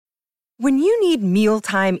When you need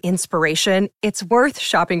mealtime inspiration, it's worth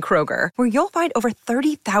shopping Kroger, where you'll find over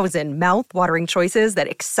 30,000 mouth-watering choices that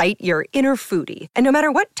excite your inner foodie. And no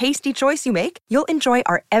matter what tasty choice you make, you'll enjoy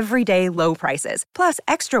our everyday low prices, plus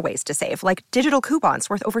extra ways to save, like digital coupons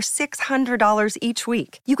worth over $600 each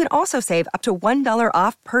week. You can also save up to $1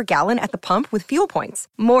 off per gallon at the pump with fuel points.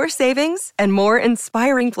 More savings and more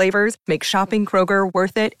inspiring flavors make shopping Kroger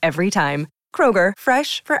worth it every time. Kroger,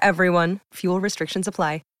 fresh for everyone. Fuel restrictions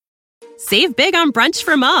apply. Save big on brunch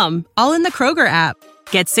for mom, all in the Kroger app.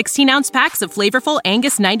 Get 16-ounce packs of flavorful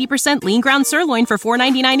Angus 90% lean ground sirloin for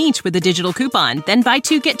 $4.99 each with a digital coupon. Then buy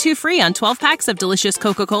 2, get 2 free on 12 packs of delicious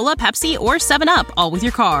Coca-Cola, Pepsi, or 7-Up, all with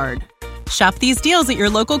your card. Shop these deals at your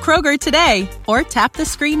local Kroger today, or tap the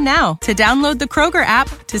screen now to download the Kroger app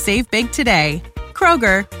to save big today.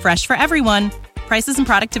 Kroger, fresh for everyone. Prices and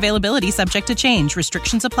product availability subject to change.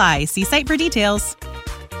 Restrictions apply. See site for details.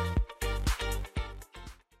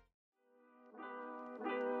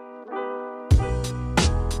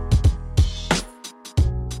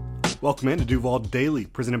 Welcome into Duval Daily,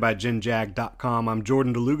 presented by GenJag.com. I'm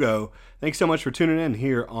Jordan DeLugo. Thanks so much for tuning in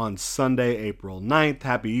here on Sunday, April 9th.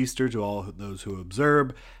 Happy Easter to all those who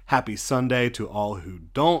observe. Happy Sunday to all who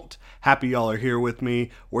don't. Happy y'all are here with me.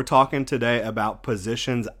 We're talking today about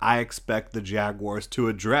positions I expect the Jaguars to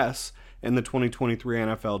address in the 2023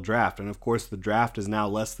 NFL Draft. And of course, the draft is now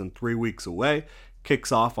less than 3 weeks away.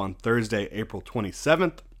 Kicks off on Thursday, April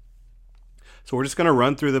 27th. So we're just going to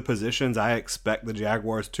run through the positions I expect the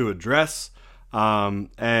Jaguars to address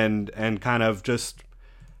and kind of just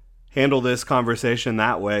handle this conversation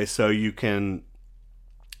that way so you can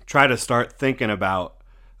try to start thinking about,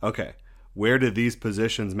 okay, where do these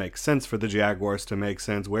positions make sense for the Jaguars to make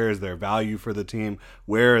sense? Where is their value for the team?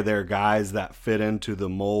 Where are there guys that fit into the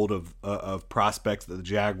mold of prospects that the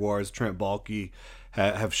Jaguars, Trent Baalke,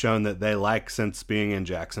 have shown that they like since being in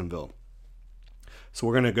Jacksonville? So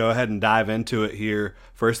we're going to go ahead and dive into it here.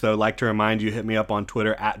 First, though, I'd like to remind you, hit me up on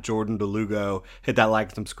Twitter at Jordan DeLugo. Hit that like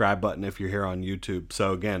and subscribe button if you're here on YouTube.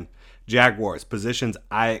 So again, Jaguars, positions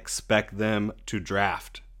I expect them to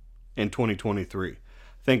draft in 2023. I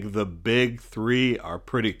think the big three are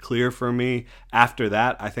pretty clear for me. After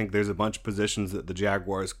that, I think there's a bunch of positions that the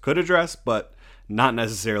Jaguars could address, but not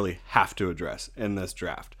necessarily have to address in this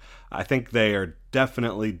draft. I think they are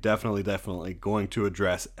definitely going to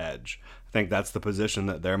address edge. I think that's the position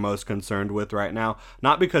that they're most concerned with right now.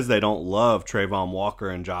 Not because they don't love Trayvon Walker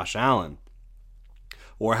and Josh Allen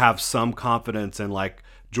or have some confidence in like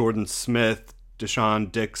Jordan Smith, Deshaun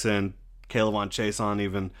Dixon, Caleb Chason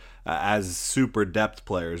even as super depth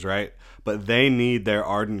players, right? But they need their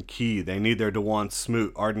Arden Key. They need their Dwan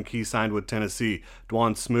Smoot. Arden Key signed with Tennessee.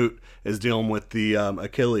 Dwan Smoot is dealing with the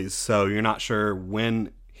Achilles, so you're not sure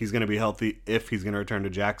when he's going to be healthy, if he's going to return to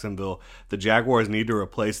Jacksonville. The Jaguars need to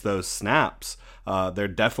replace those snaps. They're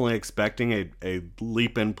definitely expecting a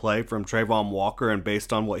leap in play from Trayvon Walker, and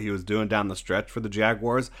based on what he was doing down the stretch for the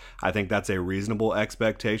Jaguars, I think that's a reasonable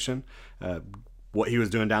expectation. What he was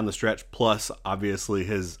doing down the stretch, plus obviously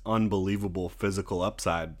his unbelievable physical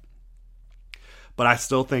upside. But I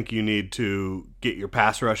still think you need to get your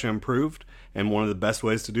pass rush improved, and one of the best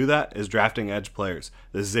ways to do that is drafting edge players.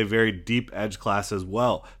 This is a very deep edge class as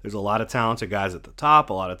well. There's a lot of talented guys at the top,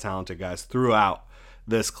 a lot of talented guys throughout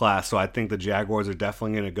this class. So I think the Jaguars are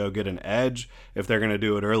definitely going to go get an edge. If they're going to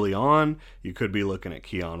do it early on, you could be looking at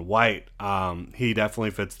Keon White. He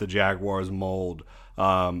definitely fits the Jaguars mold.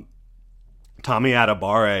 Tommy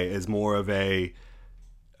Adebawore is more of a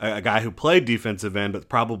guy who played defensive end, but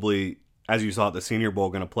probably, as you saw at the Senior Bowl,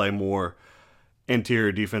 going to play more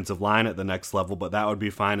interior defensive line at the next level, but that would be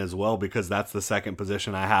fine as well because that's the second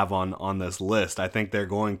position I have on this list. I think they're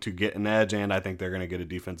going to get an edge, and I think they're going to get a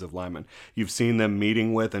defensive lineman. You've seen them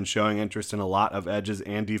meeting with and showing interest in a lot of edges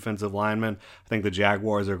and defensive linemen. I think the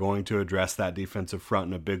Jaguars are going to address that defensive front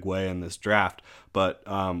in a big way in this draft, but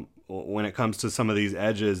when it comes to some of these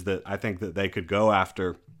edges that I think that they could go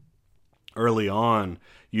after early on,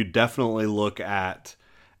 you definitely look at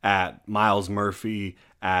Myles Murphy,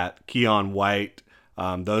 at Keon White.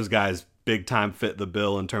 Those guys big time fit the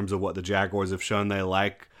bill in terms of what the Jaguars have shown they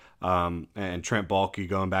like. And Trent Baalke,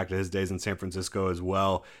 going back to his days in San Francisco as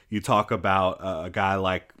well. You talk about a guy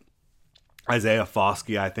like Isaiah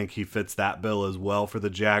Foskey. I think he fits that bill as well for the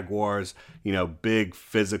Jaguars. You know, big,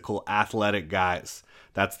 physical, athletic guys.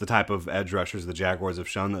 That's the type of edge rushers the Jaguars have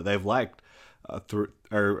shown that they've liked.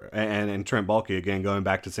 And Trent Baalke, again, going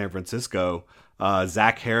back to San Francisco,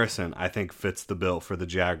 Zach Harrison, I think, fits the bill for the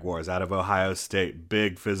Jaguars out of Ohio State.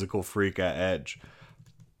 Big physical freak at edge.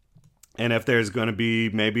 And if there's going to be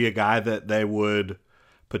maybe a guy that they would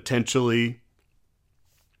potentially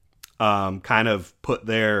kind of put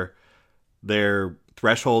their their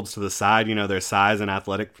thresholds to the side, their size and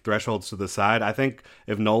athletic thresholds to the side. I think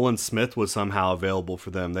if Nolan Smith was somehow available for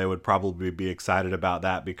them, they would probably be excited about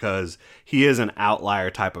that because he is an outlier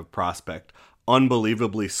type of prospect.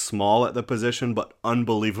 Unbelievably small at the position, but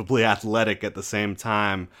unbelievably athletic at the same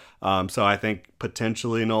time. So I think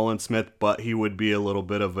potentially Nolan Smith, but he would be a little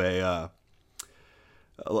bit of a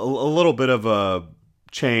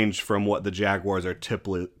change from what the Jaguars are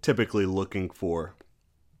typically looking for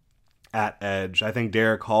at edge. I think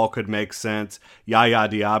Derek Hall could make sense. Yaya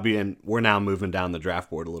Diaby, and we're now moving down the draft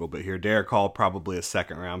board a little bit here. Derek Hall probably a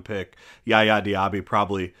second round pick. Yaya Diaby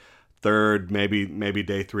probably third, maybe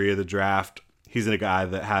day 3 of the draft. He's a guy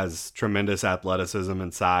that has tremendous athleticism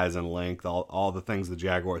and size and length, all the things the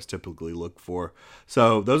Jaguars typically look for.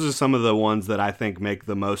 So those are some of the ones that I think make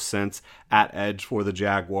the most sense at edge for the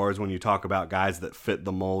Jaguars when you talk about guys that fit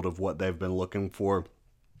the mold of what they've been looking for.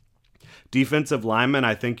 Defensive linemen,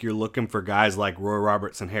 I think you're looking for guys like Roy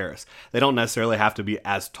Robertson-Harris. They don't necessarily have to be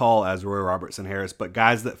as tall as Roy Robertson-Harris, but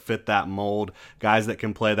guys that fit that mold, guys that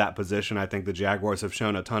can play that position. I think the Jaguars have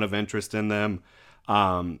shown a ton of interest in them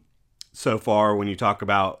so far. When you talk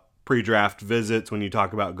about pre-draft visits, when you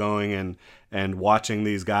talk about going and watching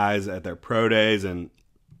these guys at their pro days and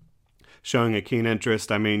showing a keen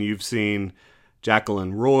interest. I mean, you've seen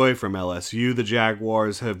Jacqueline Roy from LSU, the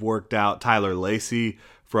Jaguars have worked out. Tyler Lacey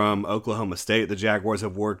from Oklahoma State, the Jaguars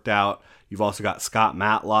have worked out. You've also got Scott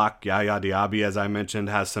Matlock. Yaya Diaby, as I mentioned,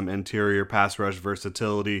 has some interior pass rush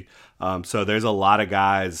versatility. So there's a lot of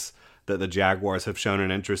guys that the Jaguars have shown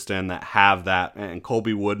an interest in that have that, and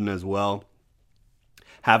Colby Wooden as well,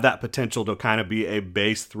 have that potential to kind of be a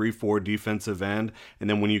base 3-4 defensive end. And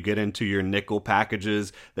then when you get into your nickel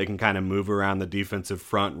packages, they can kind of move around the defensive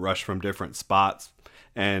front, rush from different spots,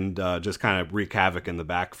 and just kind of wreak havoc in the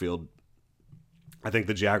backfield. I think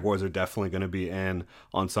the Jaguars are definitely going to be in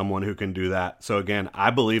on someone who can do that. So again,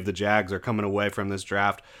 I believe the Jags are coming away from this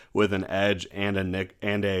draft with an edge and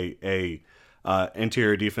a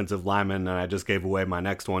interior defensive lineman, and I just gave away my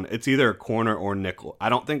next one. It's either a corner or nickel. I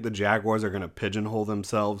don't think the Jaguars are going to pigeonhole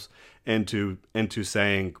themselves into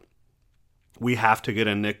saying we have to get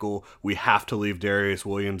a nickel, we have to leave Darius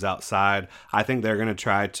Williams outside. I think they're going to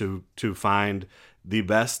try to find the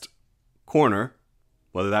best corner,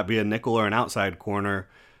 whether that be a nickel or an outside corner,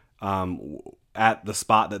 at the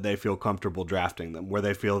spot that they feel comfortable drafting them, where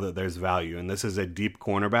they feel that there's value. And this is a deep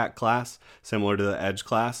cornerback class, similar to the edge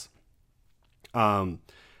class.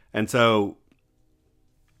 And so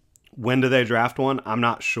when do they draft one? I'm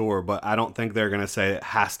not sure, but I don't think they're going to say it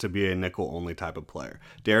has to be a nickel-only type of player.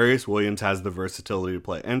 Darius Williams has the versatility to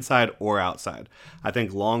play inside or outside. I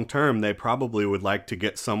think long-term they probably would like to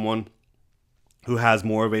get someone who has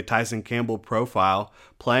more of a Tyson Campbell profile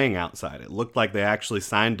playing outside. It looked like they actually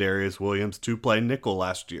signed Darius Williams to play nickel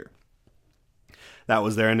last year. That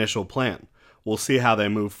was their initial plan. We'll see how they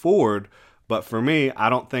move forward, but for me, I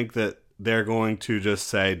don't think that they're going to just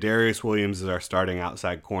say Darius Williams is our starting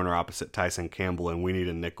outside corner opposite Tyson Campbell and we need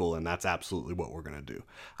a nickel and that's absolutely what we're going to do.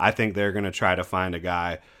 I think they're going to try to find a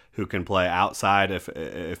guy who can play outside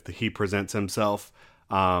if he presents himself.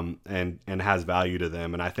 And has value to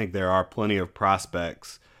them. And I think there are plenty of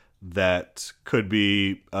prospects that could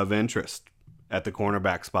be of interest at the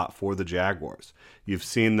cornerback spot for the Jaguars. You've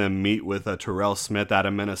seen them meet with a Terrell Smith out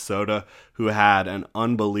of Minnesota who had an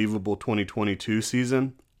unbelievable 2022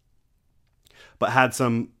 season, but had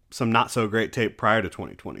some not so great tape prior to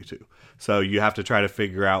 2022. So you have to try to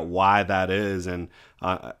figure out why that is. And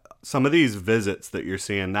some of these visits that you're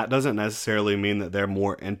seeing, that doesn't necessarily mean that they're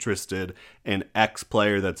more interested in X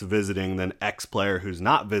player that's visiting than X player who's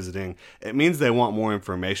not visiting. It means they want more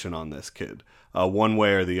information on this kid, one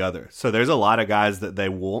way or the other. So there's a lot of guys that they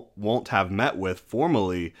won't have met with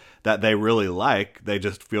formally that they really like. They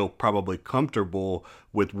just feel probably comfortable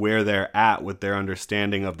with where they're at, with their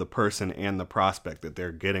understanding of the person and the prospect that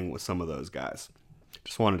they're getting with some of those guys.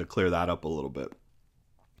 Just wanted to clear that up a little bit.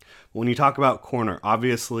 When you talk about corner,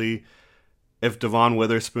 obviously, if Devon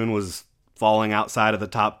Witherspoon was falling outside of the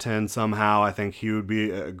top 10 somehow, I think he would be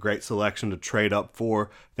a great selection to trade up for.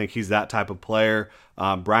 I think he's that type of player.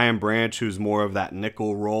 Brian Branch, who's more of that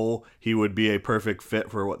nickel role, he would be a perfect fit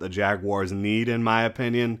for what the Jaguars need, in my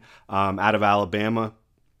opinion, out of Alabama.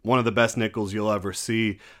 One of the best nickels you'll ever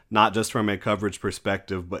see, not just from a coverage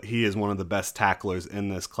perspective, but he is one of the best tacklers in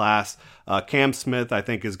this class. Cam Smith, I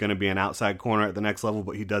think, is going to be an outside corner at the next level,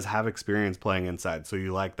 but he does have experience playing inside, so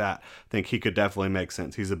you like that. I think he could definitely make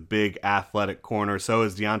sense. He's a big, athletic corner. So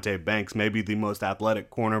is Deonte Banks, maybe the most athletic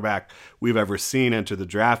cornerback we've ever seen enter the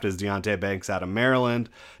draft is Deonte Banks out of Maryland.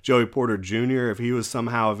 Joey Porter Jr., if he was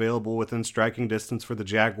somehow available within striking distance for the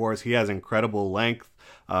Jaguars, he has incredible length.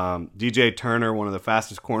 DJ Turner, one of the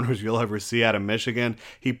fastest corners you'll ever see out of Michigan.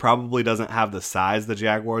 He probably doesn't have the size the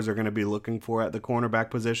Jaguars are going to be looking for at the cornerback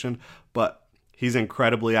position, but he's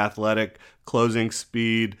incredibly athletic, closing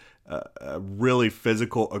speed, a really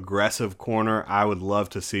physical, aggressive corner. I would love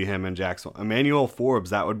to see him in Jacksonville. Emmanuel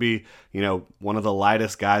Forbes, that would be, one of the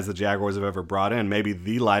lightest guys the Jaguars have ever brought in, maybe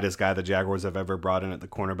the lightest guy the Jaguars have ever brought in at the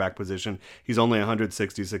cornerback position. He's only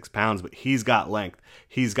 166 pounds, but he's got length.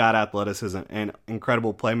 He's got athleticism and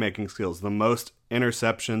incredible playmaking skills. The most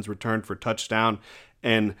interceptions returned for touchdown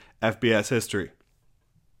in FBS history.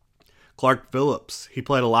 Clark Phillips, he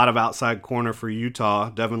played a lot of outside corner for Utah,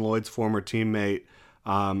 Devin Lloyd's former teammate,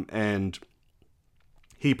 and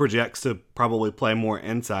he projects to probably play more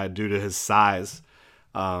inside due to his size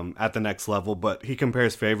at the next level, but he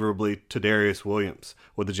compares favorably to Darius Williams.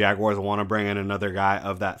 Would the Jaguars want to bring in another guy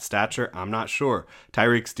of that stature? I'm not sure.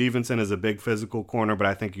 Tyreek Stevenson is a big physical corner, but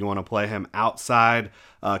I think you want to play him outside.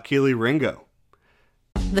 Keely Ringo.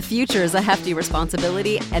 The future is a hefty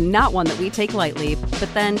responsibility and not one that we take lightly.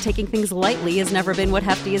 But then taking things lightly has never been what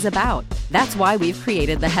Hefty is about. That's why we've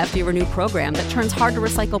created the Hefty Renew program that turns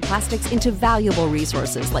hard-to-recycle plastics into valuable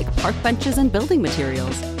resources like park benches and building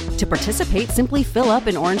materials. To participate, simply fill up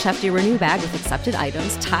an orange Hefty Renew bag with accepted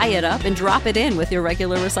items, tie it up, and drop it in with your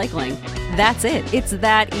regular recycling. That's it. It's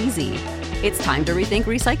that easy. It's time to rethink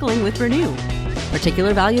recycling with Renew.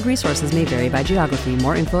 Particular valued resources may vary by geography.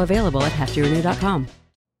 More info available at heftyrenew.com.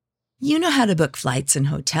 You know how to book flights and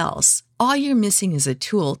hotels. All you're missing is a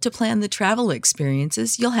tool to plan the travel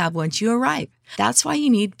experiences you'll have once you arrive. That's why you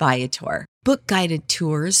need Viator. Book guided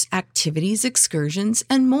tours, activities, excursions,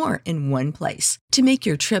 and more in one place to make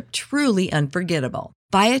your trip truly unforgettable.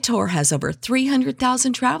 Viator has over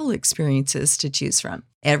 300,000 travel experiences to choose from.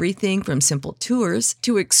 Everything from simple tours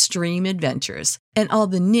to extreme adventures and all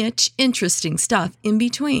the niche, interesting stuff in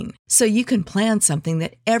between. So you can plan something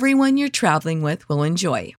that everyone you're traveling with will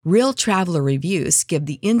enjoy. Real traveler reviews give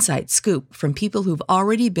the inside scoop from people who've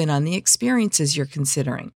already been on the experiences you're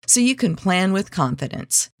considering. So you can plan with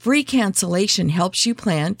confidence. Free cancellation helps you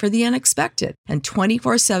plan for the unexpected. And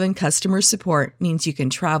 24/7 customer support means you can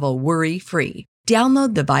travel worry-free.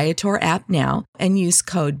 Download the Viator app now and use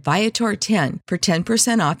code Viator10 for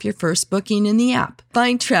 10% off your first booking in the app.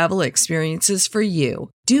 Find travel experiences for you.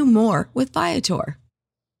 Do more with Viator.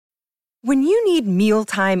 When you need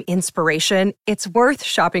mealtime inspiration, it's worth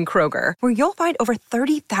shopping Kroger, where you'll find over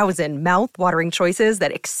 30,000 mouth-watering choices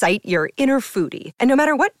that excite your inner foodie. And no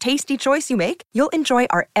matter what tasty choice you make, you'll enjoy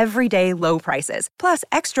our everyday low prices, plus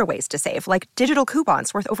extra ways to save, like digital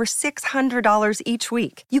coupons worth over $600 each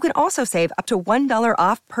week. You can also save up to $1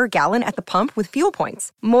 off per gallon at the pump with fuel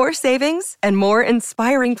points. More savings and more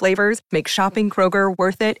inspiring flavors make shopping Kroger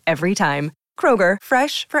worth it every time. Kroger,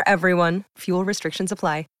 fresh for everyone. Fuel restrictions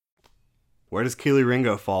apply. Where does Keely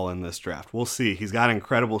Ringo fall in this draft? We'll see. He's got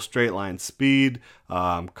incredible straight line speed,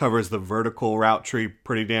 covers the vertical route tree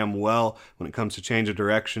pretty damn well. When it comes to change of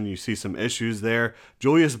direction, you see some issues there.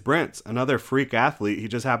 Julius Brents, another freak athlete. He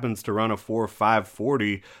just happens to run a 4.5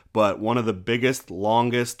 40, but one of the biggest,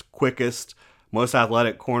 longest, quickest, most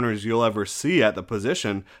athletic corners you'll ever see at the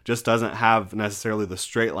position, just doesn't have necessarily the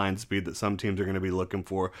straight line speed that some teams are going to be looking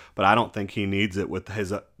for, but I don't think he needs it with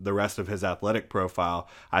the rest of his athletic profile.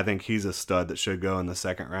 I think he's a stud that should go in the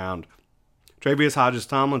second round. Travius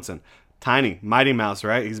Hodges-Tomlinson, tiny, mighty mouse,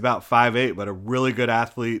 right? He's about 5'8", but a really good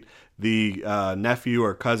athlete, the nephew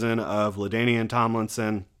or cousin of LaDainian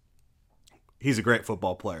Tomlinson. He's a great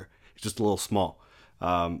football player. He's just a little small.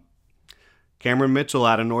 Cameron Mitchell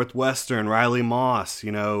out of Northwestern, Riley Moss,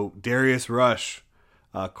 Darius Rush,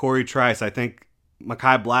 Corey Trice, I think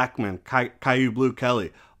Mekhi Blackman, Caillou Blue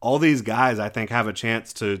Kelly. All these guys, I think, have a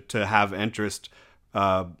chance to have interest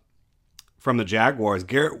from the Jaguars.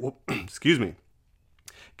 Garrett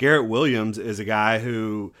Williams is a guy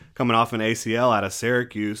who, coming off an ACL out of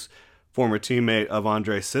Syracuse, former teammate of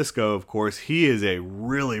Andre Cisco, of course, he is a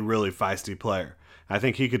really, really feisty player. I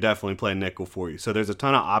think he could definitely play nickel for you. So there's a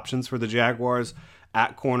ton of options for the Jaguars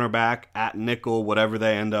at cornerback, at nickel, whatever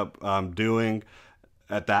they end up doing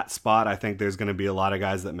at that spot. I think there's going to be a lot of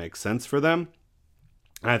guys that make sense for them.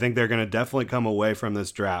 And I think they're going to definitely come away from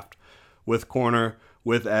this draft with corner,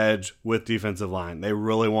 with edge, with defensive line. They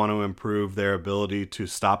really want to improve their ability to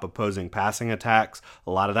stop opposing passing attacks.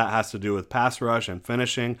 A lot of that has to do with pass rush and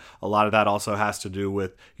finishing. A lot of that also has to do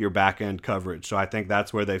with your back end coverage. So I think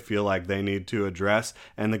that's where they feel like they need to address.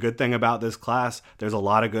 And the good thing about this class, there's a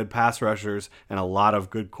lot of good pass rushers and a lot of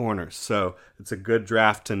good corners. So it's a good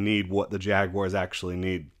draft to need what the Jaguars actually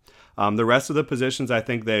need. The rest of the positions I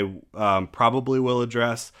think they probably will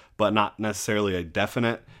address, but not necessarily a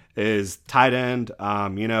definite, is tight end.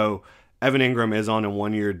 Evan Ingram is on a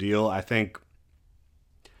 1-year deal. I think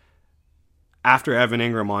after Evan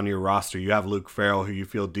Ingram on your roster, you have Luke Farrell, who you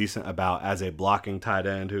feel decent about as a blocking tight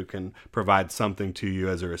end who can provide something to you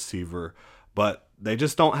as a receiver. But they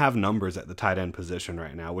just don't have numbers at the tight end position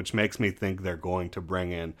right now, which makes me think they're going to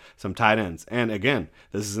bring in some tight ends. And again,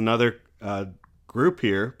 this is another group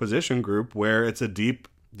here, position group, where it's a deep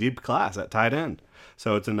class at tight end.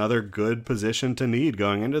 So it's another good position to need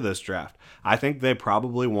going into this draft. I think they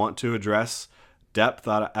probably want to address depth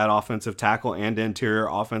at offensive tackle and interior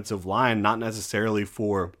offensive line, not necessarily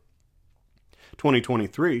for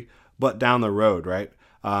 2023, but down the road, right?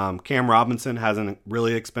 Cam Robinson has a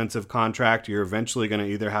really expensive contract. You're eventually going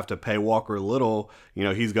to either have to pay Walker Little.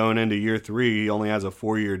 He's going into year 3. He only has a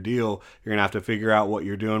 4-year deal. You're going to have to figure out what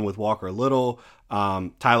you're doing with Walker Little.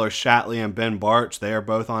 Tyler Shatley and Ben Barch, they are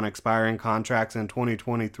both on expiring contracts in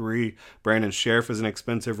 2023. Brandon Sheriff is an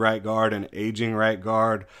expensive right guard, an aging right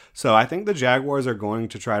guard. So I think the Jaguars are going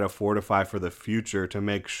to try to fortify for the future to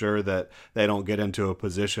make sure that they don't get into a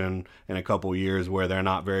position in a couple years where they're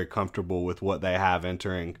not very comfortable with what they have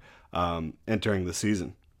entering the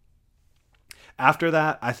season. After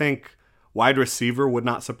that, I think wide receiver would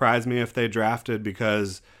not surprise me if they drafted,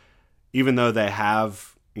 because even though they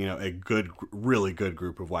have a really good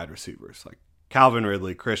group of wide receivers like Calvin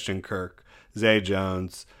Ridley, Christian Kirk, Zay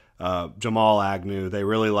Jones, Jamal Agnew. They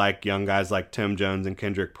really like young guys like Tim Jones and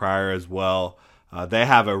Kendrick Pryor as well. They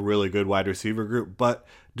have a really good wide receiver group, but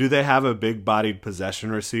do they have a big-bodied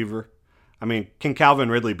possession receiver? I mean, can Calvin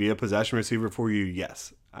Ridley be a possession receiver for you?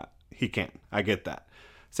 Yes, he can. I get that.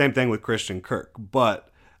 Same thing with Christian Kirk, but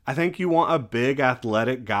I think you want a big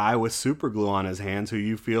athletic guy with super glue on his hands who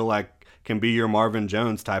you feel like can be your Marvin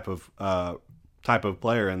Jones type of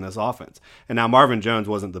player in this offense. And now Marvin Jones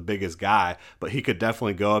wasn't the biggest guy, but he could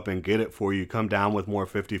definitely go up and get it for you, come down with more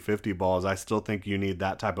 50-50 balls. I still think you need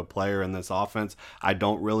that type of player in this offense. I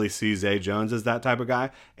don't really see Zay Jones as that type of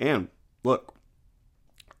guy. And look,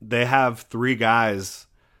 they have 3 guys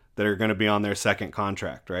that are going to be on their second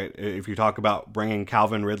contract, right? If you talk about bringing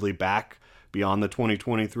Calvin Ridley back beyond the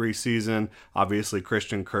 2023 season, obviously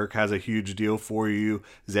Christian Kirk has a huge deal for you.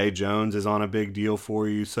 Zay Jones is on a big deal for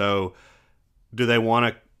you. So do they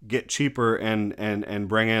want to get cheaper and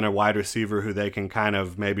bring in a wide receiver who they can kind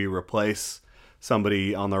of maybe replace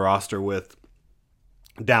somebody on the roster with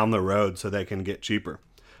down the road so they can get cheaper?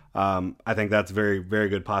 I think that's a very, very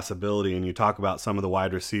good possibility. And you talk about some of the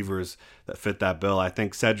wide receivers that fit that bill. I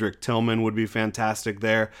think Cedric Tillman would be fantastic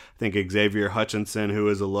there. I think Xavier Hutchinson, who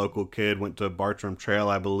is a local kid, went to Bartram Trail,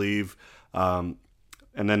 I believe, and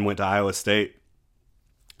then went to Iowa State.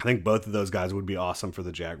 I think both of those guys would be awesome for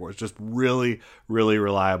the Jaguars. Just really, really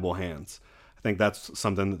reliable hands. I think that's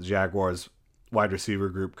something that the Jaguars wide receiver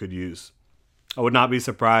group could use. I would not be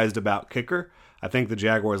surprised about kicker. I think the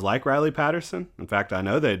Jaguars like Riley Patterson. In fact, I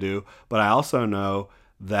know they do. But I also know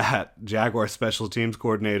that Jaguars special teams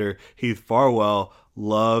coordinator Heath Farwell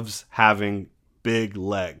loves having big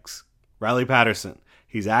legs. Riley Patterson,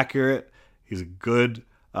 he's accurate. He's a good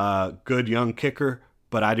young kicker.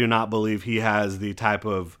 But I do not believe he has the type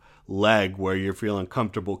of leg where you're feeling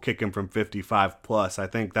comfortable kicking from 55 plus. I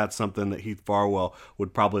think that's something that Heath Farwell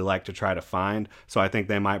would probably like to try to find. So I think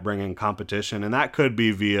they might bring in competition. And that could be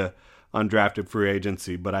via undrafted free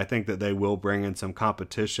agency, but I think that they will bring in some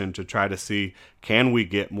competition to try to see, can we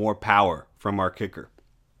get more power from our kicker?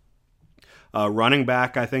 Running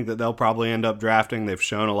back, I think that they'll probably end up drafting. They've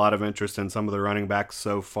shown a lot of interest in some of the running backs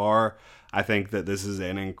so far. I think that this is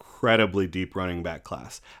an incredibly deep running back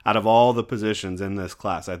class. Out of all the positions in this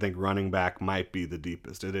class, I think running back might be the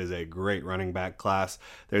deepest. It is a great running back class.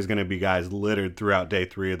 There's going to be guys littered throughout day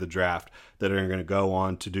 3 of the draft that are going to go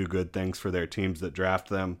on to do good things for their teams that draft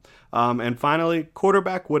them. And finally,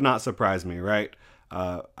 quarterback would not surprise me, right?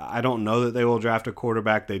 I don't know that they will draft a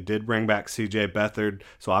quarterback. They did bring back C.J. Beathard,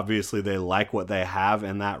 so obviously they like what they have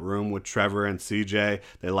in that room with Trevor and C.J.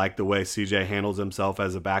 They like the way C.J. handles himself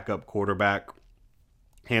as a backup quarterback,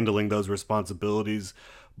 handling those responsibilities.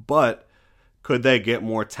 But could they get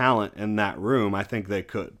more talent in that room? I think they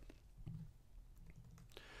could.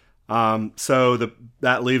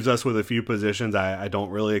 That leaves us with a few positions I don't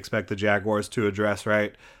really expect the Jaguars to address,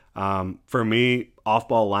 right? For me,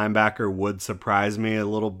 off-ball linebacker would surprise me a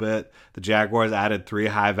little bit. The Jaguars added 3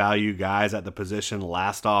 high-value guys at the position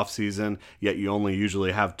last offseason, yet you only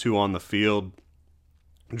usually have 2 on the field.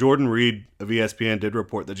 Jordan Reed of ESPN did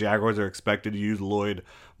report the Jaguars are expected to use Lloyd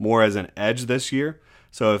more as an edge this year.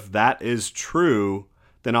 So if that is true,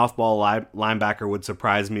 then off-ball linebacker would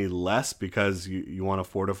surprise me less, because you want to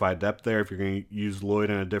fortify depth there if you're going to use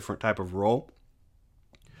Lloyd in a different type of role.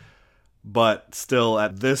 but still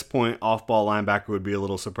at this point, off-ball linebacker would be a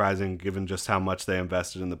little surprising given just how much they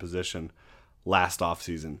invested in the position last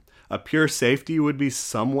offseason. A pure safety would be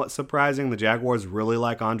somewhat surprising. The Jaguars really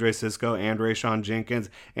like Andre Sisco and Rayshawn Jenkins,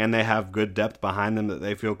 and they have good depth behind them that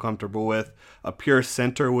they feel comfortable with. A pure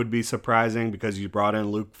center would be surprising because you brought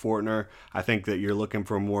in Luke Fortner. I think that you're looking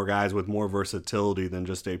for more guys with more versatility than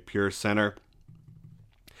just a pure center.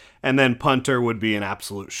 And then punter would be an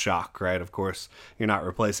absolute shock, right? Of course, you're not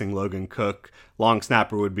replacing Logan Cook. Long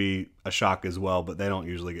snapper would be a shock as well, but they don't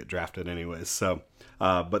usually get drafted anyways. So,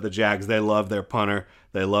 but the Jags, they love their punter.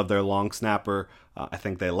 They love their long snapper. I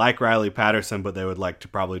think they like Riley Patterson, but they would like to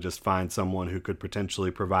probably just find someone who could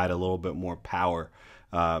potentially provide a little bit more power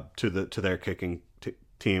to their kicking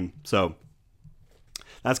team. So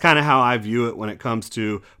that's kind of how I view it when it comes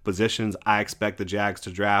to positions I expect the Jags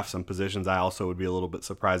to draft. Some positions I also would be a little bit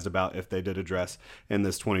surprised about if they did address in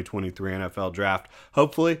this 2023 NFL draft.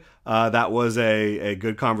 Hopefully that was a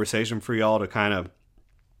good conversation for y'all to kind of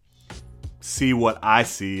see what I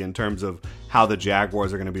see in terms of how the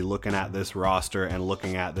Jaguars are going to be looking at this roster and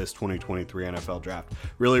looking at this 2023 NFL draft.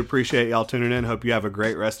 Really appreciate y'all tuning in. Hope you have a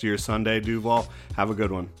great rest of your Sunday, Duval. Have a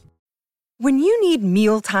good one. When you need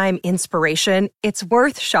mealtime inspiration, it's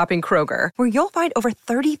worth shopping Kroger, where you'll find over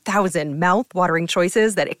 30,000 mouth-watering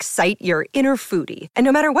choices that excite your inner foodie. And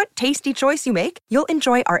no matter what tasty choice you make, you'll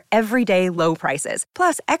enjoy our everyday low prices,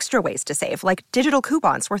 plus extra ways to save, like digital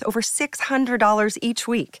coupons worth over $600 each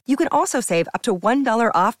week. You can also save up to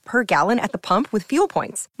 $1 off per gallon at the pump with fuel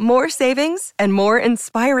points. More savings and more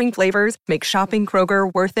inspiring flavors make shopping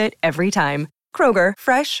Kroger worth it every time. Kroger,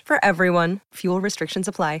 fresh for everyone. Fuel restrictions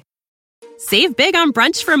apply. Save big on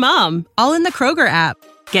brunch for mom, all in the Kroger app.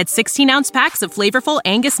 Get 16-ounce packs of flavorful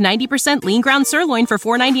Angus 90% lean ground sirloin for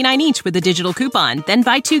 $4.99 each with a digital coupon. Then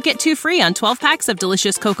buy 2, get 2 free on 12 packs of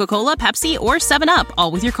delicious Coca-Cola, Pepsi, or 7-Up, all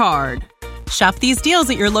with your card. Shop these deals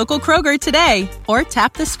at your local Kroger today, or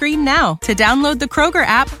tap the screen now to download the Kroger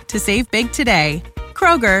app to save big today.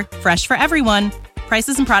 Kroger, fresh for everyone.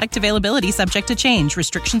 Prices and product availability subject to change.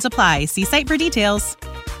 Restrictions apply. See site for details.